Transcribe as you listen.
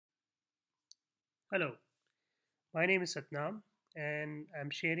Hello, my name is Satnam, and I'm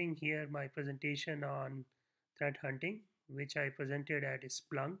sharing here my presentation on threat hunting, which I presented at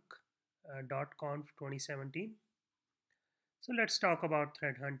Splunk .conf 2017. So let's talk about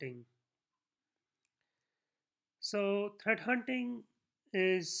threat hunting. So threat hunting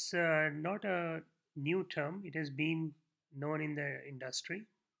is not a new term; it has been known in the industry.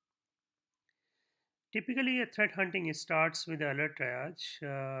 Typically, a threat hunting starts with alert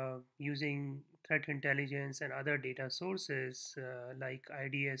triage using threat intelligence and other data sources like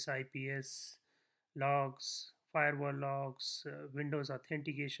IDS, IPS logs, firewall logs, Windows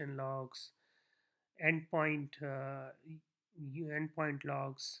authentication logs, endpoint endpoint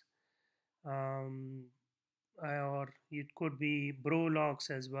logs, um, or it could be bro logs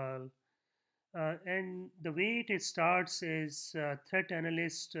as well. And the way it starts is threat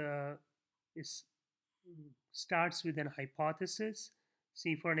analyst is starts with an hypothesis.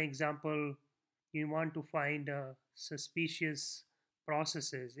 See, for an example, you want to find suspicious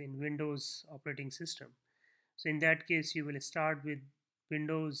processes in Windows operating system. So in that case, you will start with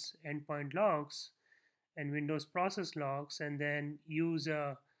Windows endpoint logs and Windows process logs, and then use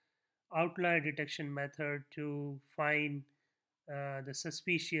a outlier detection method to find the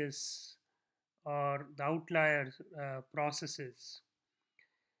suspicious or the outlier processes.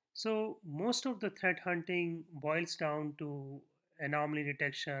 So most of the threat hunting boils down to anomaly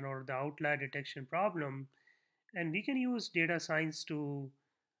detection or the outlier detection problem, and we can use data science to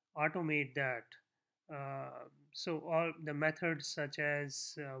automate that. So all the methods such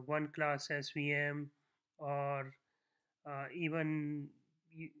as one class SVM or even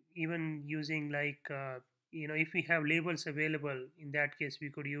even using if we have labels available, in that case we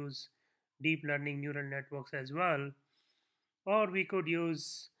could use deep learning neural networks as well, or we could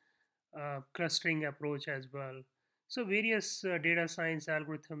use clustering approach as well. So various data science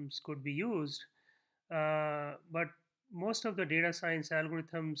algorithms could be used, but most of the data science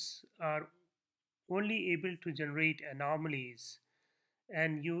algorithms are only able to generate anomalies,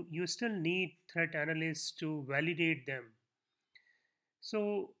 and you still need threat analysts to validate them.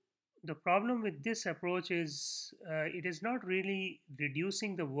 So the problem with this approach is it is not really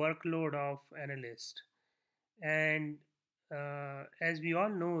reducing the workload of analyst, and as we all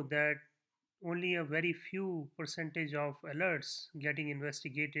know that only a very few percentage of alerts getting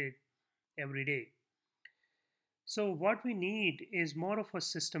investigated every day. So what we need is more of a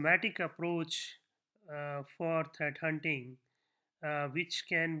systematic approach for threat hunting, which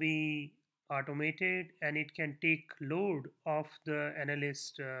can be automated and it can take load off the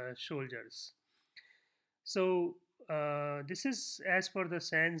analyst shoulders. So this is as per the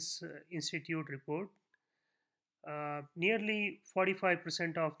SANS Institute report. Nearly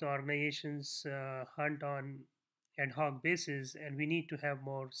 45% of the organizations hunt on ad hoc basis, and we need to have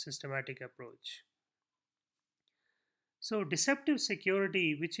more systematic approach. So deceptive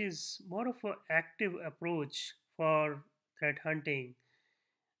security, which is more of an active approach for threat hunting,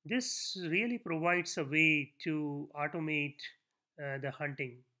 this really provides a way to automate the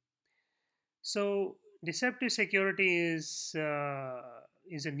hunting. So deceptive security is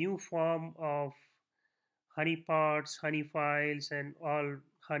a new form of honeypots, honey files, and all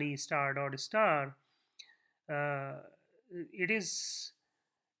honey star dot star. Uh, it is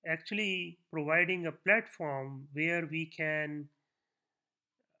actually providing a platform where we can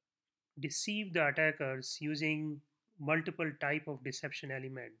deceive the attackers using multiple type of deception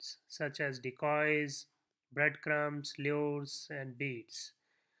elements such as decoys, breadcrumbs, lures, and baits.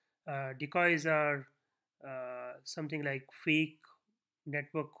 Decoys are something like fake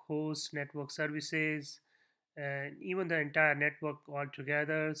network hosts, network services, and even the entire network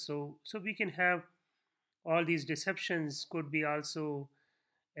altogether. So we can have all these deceptions could be also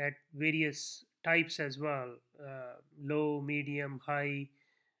at various types as well, low, medium, high,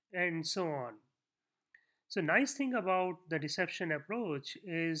 and so on. So nice thing about the deception approach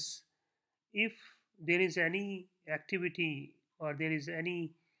is if there is any activity or there is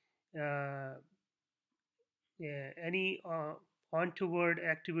uh, any on-toward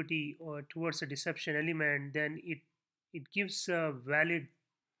activity or towards a deception element, then it gives a valid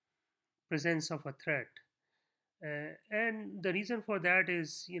presence of a threat. And the reason for that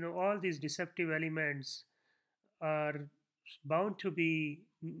is, all these deceptive elements are bound to be,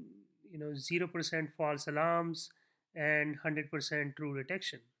 0% false alarms and 100% true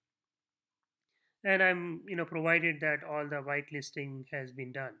detection. And I'm, provided that all the whitelisting has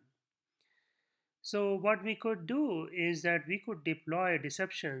been done. So what we could do is that we could deploy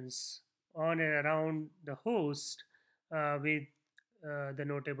deceptions on and around the host with the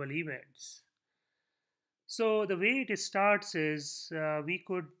notable events. So the way it starts is we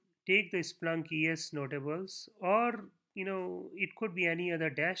could take the Splunk ES notables, or it could be any other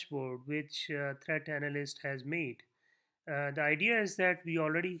dashboard which threat analyst has made. The idea is that we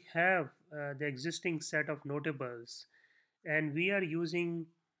already have the existing set of notables, and we are using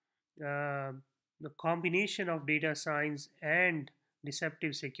uh, the combination of data science and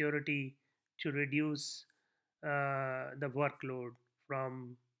deceptive security to reduce the workload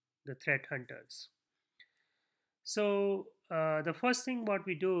from the threat hunters. So, the first thing what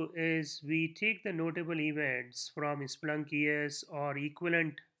we do is we take the notable events from Splunk ES or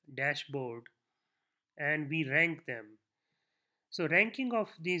equivalent dashboard and we rank them. So, ranking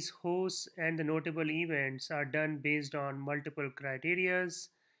of these hosts and the notable events are done based on multiple criterias.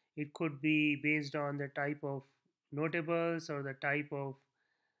 It could be based on the type of notables or the type of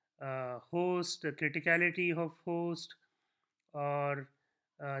host, the criticality of host, or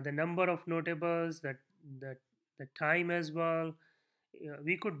the number of notables, that the time as well.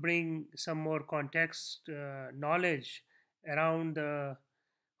 We could bring some more context knowledge around the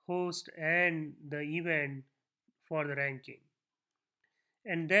host and the event for the ranking,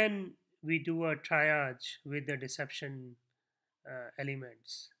 and then we do a triage with the deception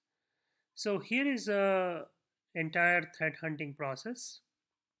elements. So here is a entire threat hunting process.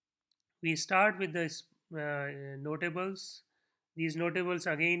 We start with the notables. These notables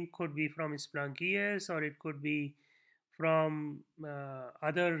again could be from Splunk ES, or it could be from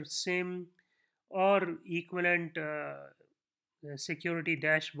other SIM or equivalent security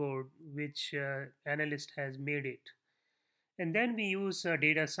dashboard which analyst has made it. And then we use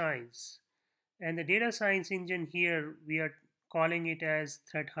data science. And the data science engine here, we are calling it as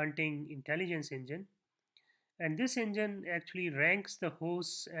threat hunting intelligence engine. And this engine actually ranks the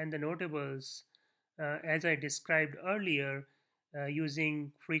hosts and the notables as I described earlier,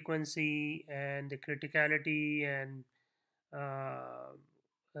 using frequency and the criticality and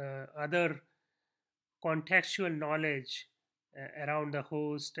other contextual knowledge around the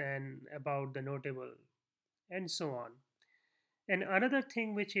host and about the notable, and so on. And another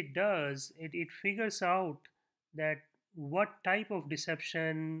thing which it does, it figures out that what type of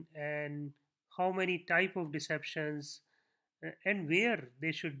deception and how many type of deceptions and where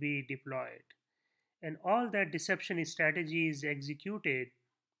they should be deployed. And all that deception strategy is executed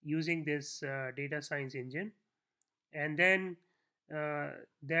using this data science engine. And then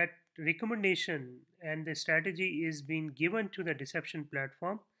that recommendation and the strategy is being given to the deception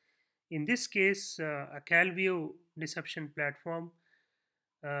platform. In this case, a Calvio deception platform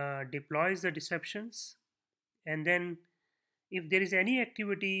deploys the deceptions, and then if there is any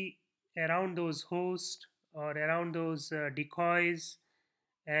activity around those hosts or around those decoys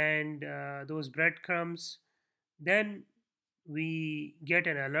and those breadcrumbs, then we get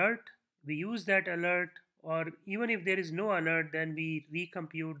an alert. We use that alert, or even if there is no alert, then we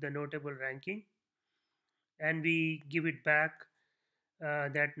recompute the notable ranking and we give it back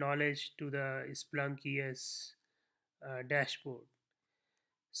that knowledge to the Splunk ES dashboard.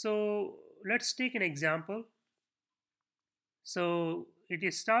 So let's take an example. So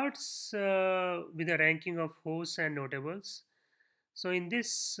starts with a ranking of hosts and notables. So in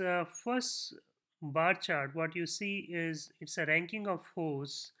this first bar chart, what you see is it's a ranking of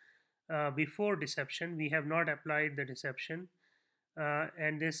hosts before deception. We have not applied the deception,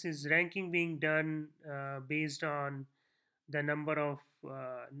 and this is ranking being done based on the number of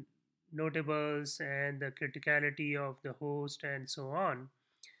notables and the criticality of the host and so on.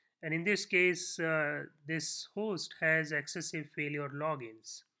 And in this case, this host has excessive failure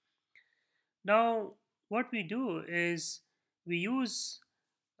logins. Now, what we do is we use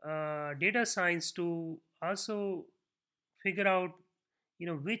data science to also figure out,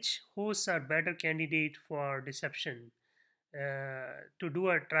 which hosts are better candidate for deception, to do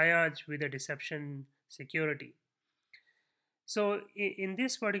a triage with a deception security. So in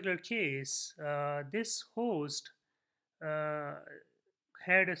this particular case, this host uh,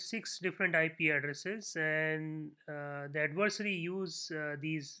 had six different IP addresses, and the adversary used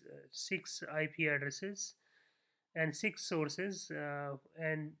these six IP addresses and six sources,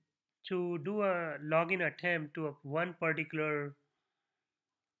 and to do a login attempt to one particular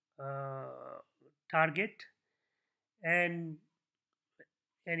uh, target, and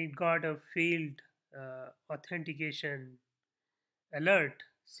it got a failed authentication alert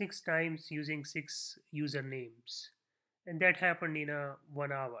six times using six usernames, and that happened in a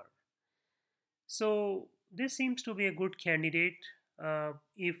 1 hour. So this seems to be a good candidate.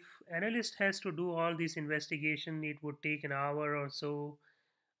 If analyst has to do all this investigation, it would take an hour or so.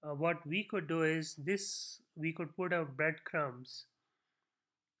 What we could do is this: we could put our breadcrumbs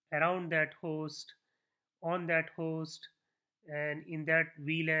around that host, on that host, and in that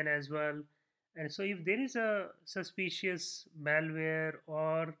VLAN as well. And so, if there is a suspicious malware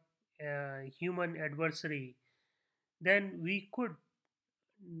or human adversary, then we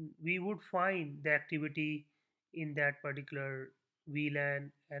would find the activity in that particular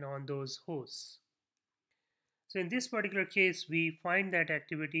VLAN and on those hosts. So in this particular case, we find that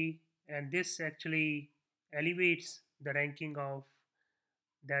activity, and this actually elevates the ranking of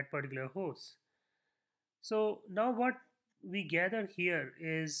that particular host. So now what we gather here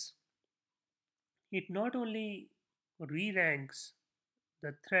is it not only re-ranks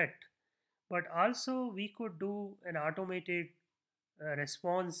the threat, but also we could do an automated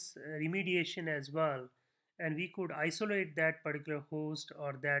response remediation as well, and we could isolate that particular host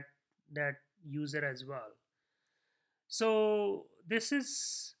or that user as well. So this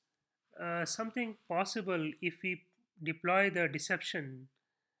is something possible if we deploy the deception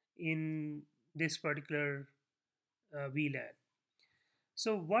in this particular VLAN.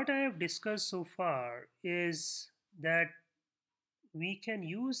 So what I have discussed so far is that we can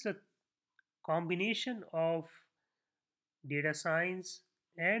use the combination of data science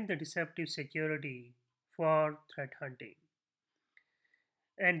and the deceptive security for threat hunting.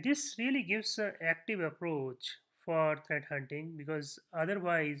 And this really gives an active approach for threat hunting, because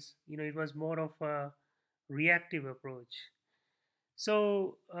otherwise, it was more of a reactive approach.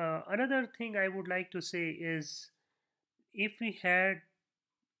 So, another thing I would like to say is if we had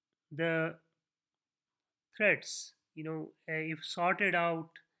the threats, if sorted out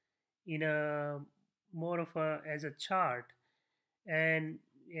in a more of a as a chart, and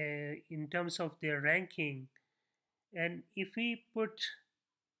in terms of their ranking, and if we put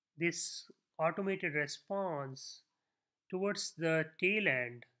this automated response towards the tail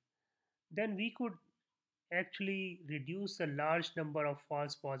end, then we could actually reduce the large number of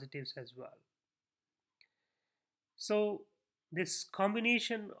false positives as well. So, this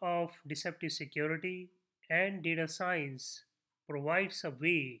combination of deceptive security and data science provides a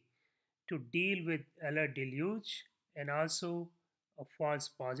way to deal with alert deluge and also false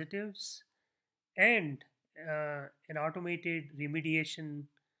positives, and an automated remediation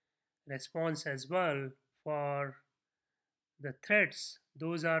response as well for the threats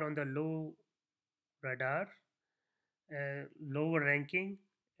those are on the low radar, lower ranking,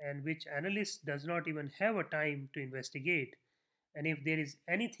 and which analyst does not even have a time to investigate. And if there is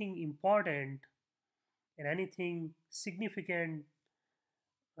anything important and anything significant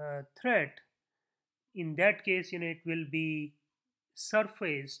threat, in that case, it will be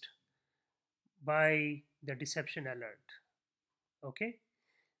surfaced by the deception alert. Okay,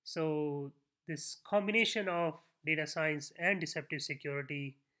 so this combination of data science and deceptive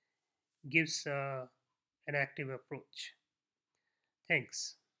security gives an active approach.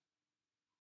 Thanks.